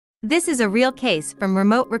This is a real case from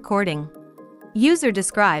remote recording. User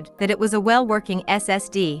described that it was a well-working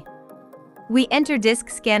SSD. We enter disk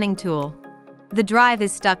scanning tool. The drive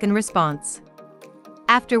is stuck in response.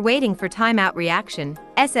 After waiting for timeout reaction,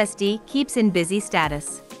 SSD keeps in busy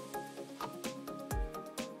status.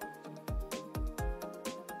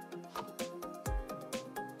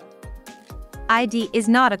 ID is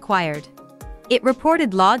not acquired. It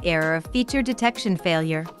reported log error of feature detection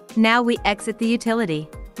failure. Now we exit the utility.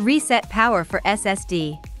 Reset power for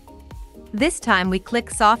SSD. This time we click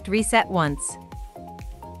soft reset once.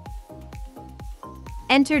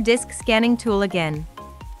 Enter disk scanning tool again.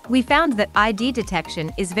 We found that ID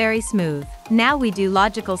detection is very smooth. Now we do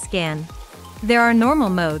logical scan. There are normal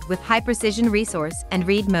mode with high precision resource and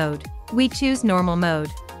read mode. We choose normal mode.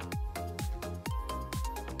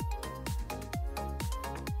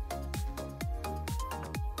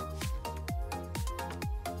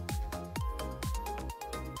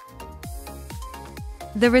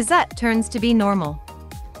 The result turns to be normal.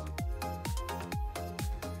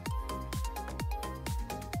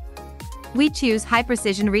 We choose high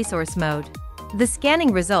precision resource mode. The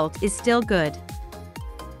scanning result is still good.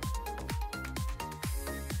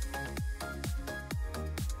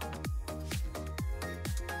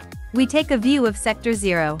 We take a view of sector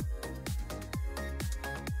 0.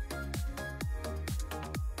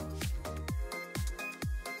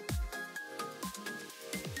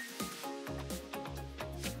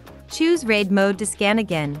 Choose RAID mode to scan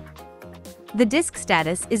again. The disk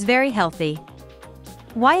status is very healthy.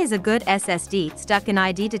 Why is a good SSD stuck in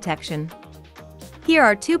ID detection? Here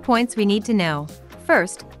are 2 points we need to know.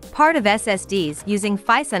 First, part of SSDs using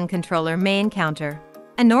FISUN controller may encounter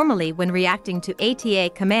anormaly when reacting to ATA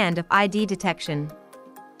command of ID detection.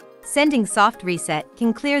 Sending soft reset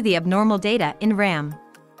can clear the abnormal data in RAM.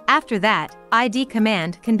 After that, ID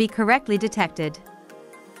command can be correctly detected.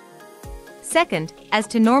 Second, as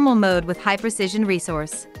to normal mode with high precision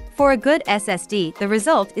resource. For a good SSD, the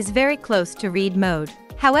result is very close to read mode.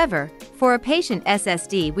 However, for a patient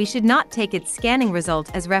SSD, we should not take its scanning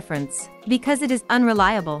result as reference, because it is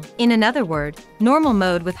unreliable. In another word, normal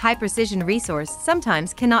mode with high precision resource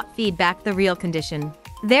sometimes cannot feed back the real condition.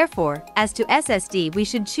 Therefore, as to SSD, we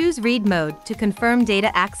should choose read mode to confirm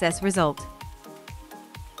data access result.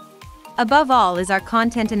 Above all is our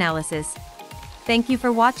content analysis. Thank you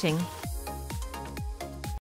for watching.